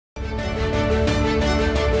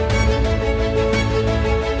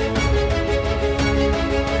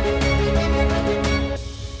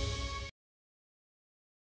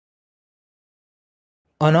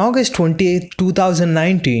On August 28,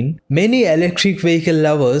 2019, many electric vehicle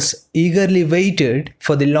lovers eagerly waited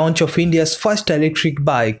for the launch of India's first electric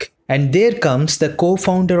bike. And there comes the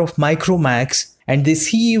co-founder of Micromax and the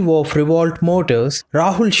CEO of Revolt Motors,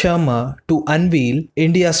 Rahul Sharma, to unveil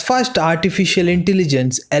India's first artificial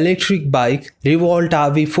intelligence electric bike, Revolt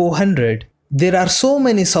RV400. There are so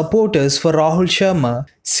many supporters for Rahul Sharma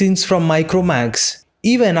since from Micromax.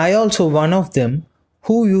 Even I also one of them,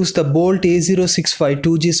 who use the Bolt A065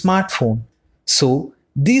 2G smartphone. So,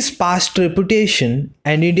 this past reputation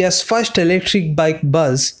and India's first electric bike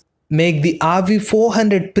buzz make the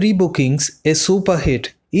RV400 pre-bookings a super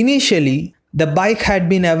hit. Initially, the bike had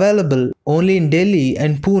been available only in Delhi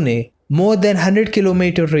and Pune, more than 100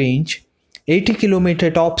 km range, 80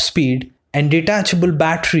 km top speed and detachable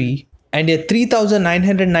battery, and a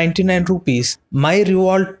 3,999 rupees My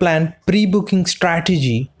Revolt Plan pre-booking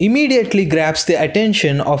strategy immediately grabs the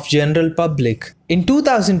attention of general public. In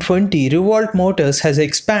 2020, Revolt Motors has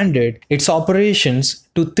expanded its operations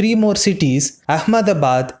to 3 more cities: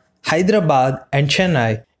 Ahmedabad, Hyderabad and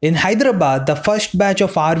Chennai. In Hyderabad, the first batch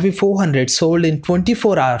of RV400 sold in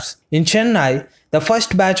 24 hours. In Chennai, the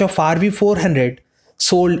first batch of RV400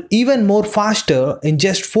 sold even more faster in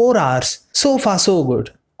just 4 hours. So far so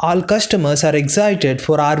good. All customers are excited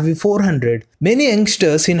for RV400. Many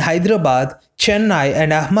youngsters in Hyderabad, Chennai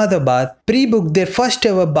and Ahmedabad pre-booked their first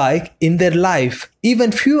ever bike in their life.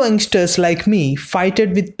 Even few youngsters like me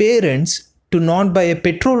fighted with parents to not buy a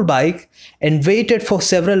petrol bike and waited for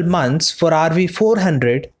several months for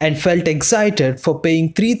RV400 and felt excited for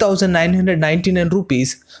paying 3,999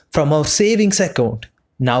 rupees from our savings account.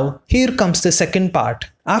 Now, here comes the second part.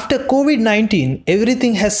 After COVID-19,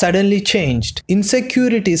 everything has suddenly changed.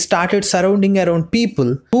 Insecurity started surrounding around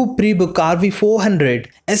people who pre-book RV400,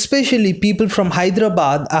 especially people from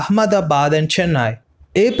Hyderabad, Ahmedabad and Chennai.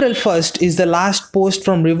 April 1st is the last post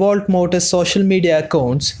from Revolt Motors social media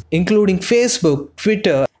accounts, including Facebook,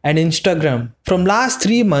 Twitter and Instagram. From last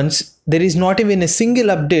 3 months, there is not even a single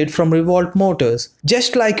update from Revolt Motors.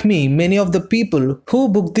 Just like me, many of the people who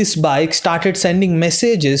booked this bike started sending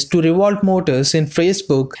messages to Revolt Motors in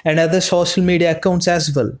Facebook and other social media accounts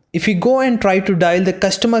as well. If you go and try to dial the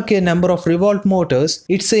customer care number of Revolt Motors,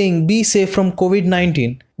 it's saying be safe from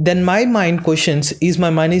COVID-19. Then my mind questions, is my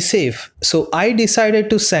money safe? So I decided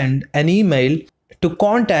to send an email to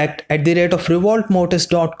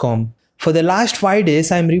contact@revoltmotors.com. For the last 5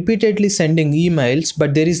 days, I am repeatedly sending emails,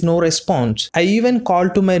 but there is no response. I even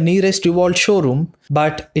called to my nearest Revolt showroom,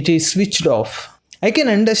 but it is switched off. I can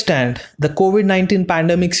understand the COVID-19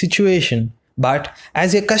 pandemic situation, but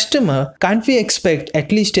as a customer, can't we expect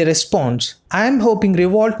at least a response? I am hoping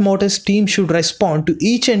Revolt Motors team should respond to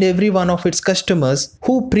each and every one of its customers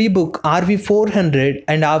who pre-book RV400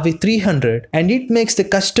 and RV300, and it makes the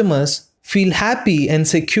customers feel happy and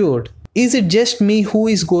secured. Is it just me who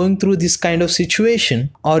is going through this kind of situation,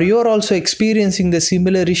 or you're also experiencing the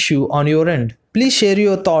similar issue on your end? Please share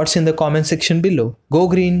your thoughts in the comment section below. Go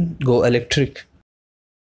green, go electric.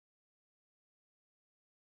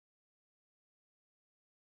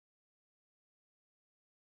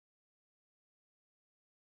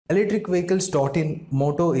 ElectricVehicles.in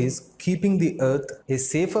motto is keeping the earth a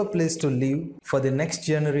safer place to live for the next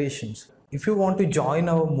generations. If you want to join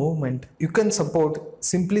our movement, you can support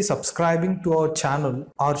simply subscribing to our channel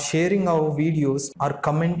or sharing our videos or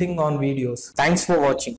commenting on videos. Thanks for watching.